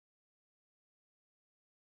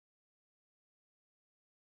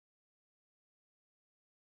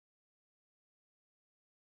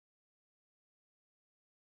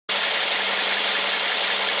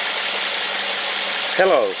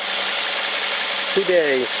Hello!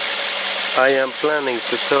 Today I am planning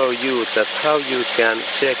to show you that how you can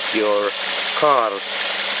check your car's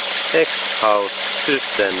exhaust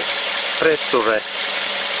system pressure,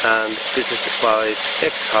 and this is by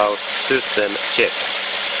exhaust system check.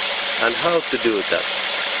 And how to do that?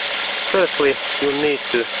 Firstly, you need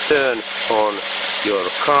to turn on your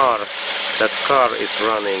car. That car is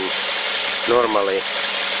running normally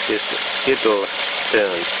this little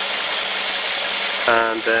turns.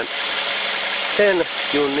 And then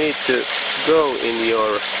you need to go in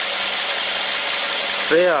your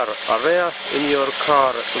rear area in your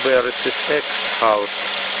car where this exhaust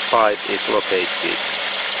pipe is located.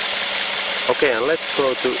 Okay, and let's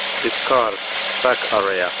go to this car's back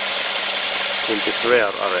area, in this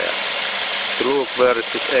rear area, to look where is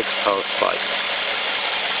this exhaust pipe.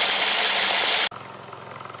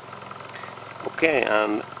 Okay,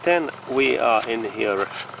 and then we are in here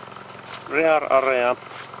rear area,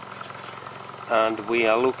 and we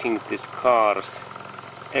are looking this car's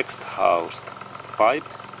exhaust pipe,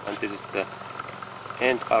 and this is the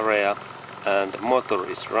end area, and motor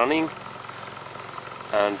is running,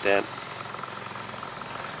 and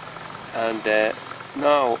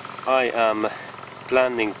now I am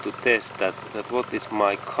planning to test that what is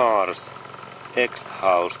my car's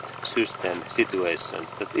exhaust system situation,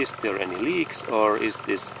 that is there any leaks or is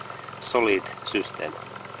this solid system.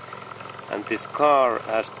 And this car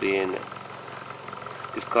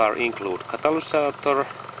includes catalysator,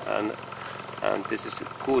 and this is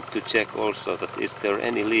good to check also that is there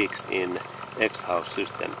any leaks in exhaust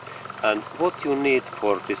system. And what you need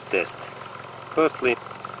for this test? Firstly,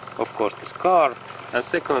 of course, this car, and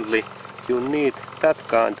secondly, you need that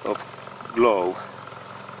kind of glove.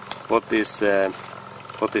 What is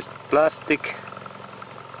plastic?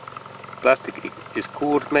 Plastic is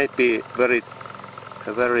good, maybe very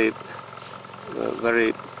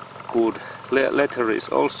good. Leather is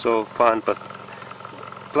also fine, but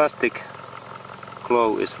plastic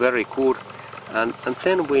glove is very good. And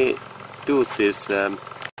then we do this.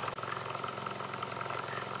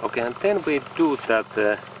 Okay, and then we do that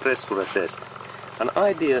pressure test. An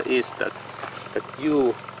idea is that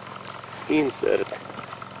you insert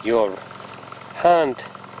your hand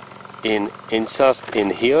in just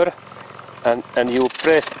in here, and you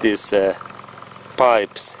press this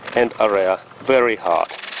pipe's end area very hard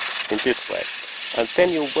in this way, and then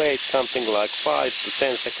you wait something like 5 to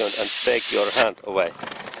 10 seconds and take your hand away.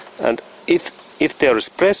 And if there is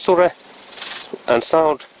pressure and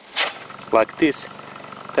sound like this,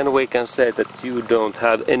 then we can say that you don't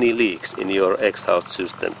have any leaks in your exhaust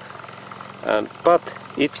system. But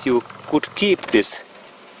if you could keep this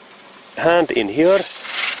hand in here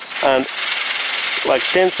and like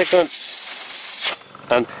 10 seconds,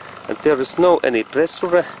 and there is no any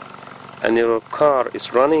pressure, and your car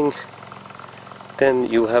is running, then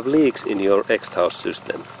you have leaks in your exhaust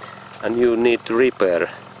system, and you need to repair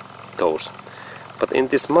those. But in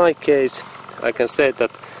this my case, I can say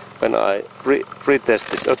that when I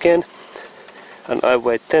retest this again, and I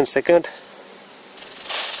wait 10 seconds,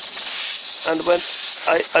 and when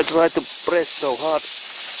I try to press so hard,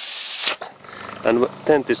 and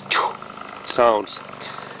then this sounds,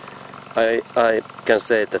 I can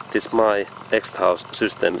say that this my exhaust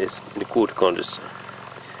system is in good condition.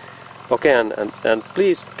 Okay, and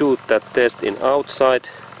please do that test in outside,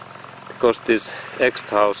 because these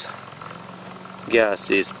exhaust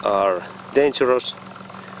gases are dangerous.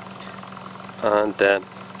 And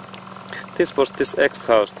this was this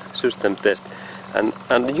exhaust system test, and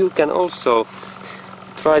you can also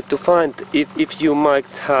try to find if you might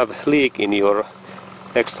have leak in your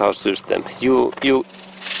exhaust system. You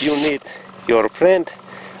need your friend,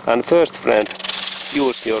 and first friend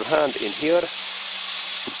use your hand in here,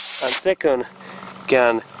 and second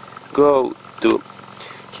can go to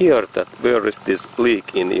here, that where is this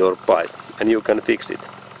leak in your pipe, and you can fix it.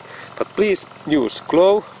 But please use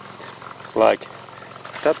glove like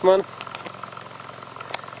that one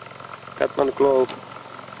glove,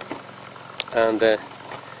 and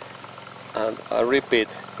I repeat,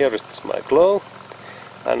 here is this my glove,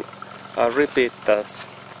 and I repeat that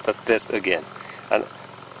test again. And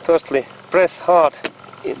firstly, press hard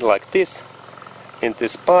in like this in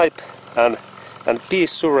this pipe, and be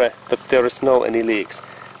sure that there is no any leaks,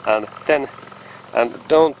 and then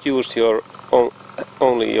don't use your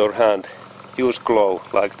only your hand, use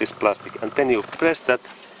glove like this plastic, and then you press that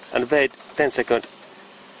and wait 10 seconds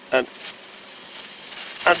and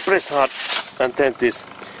press hard, and then this,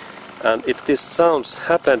 and if this sounds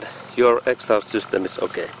happened, your exhaust system is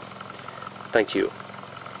okay. Thank you.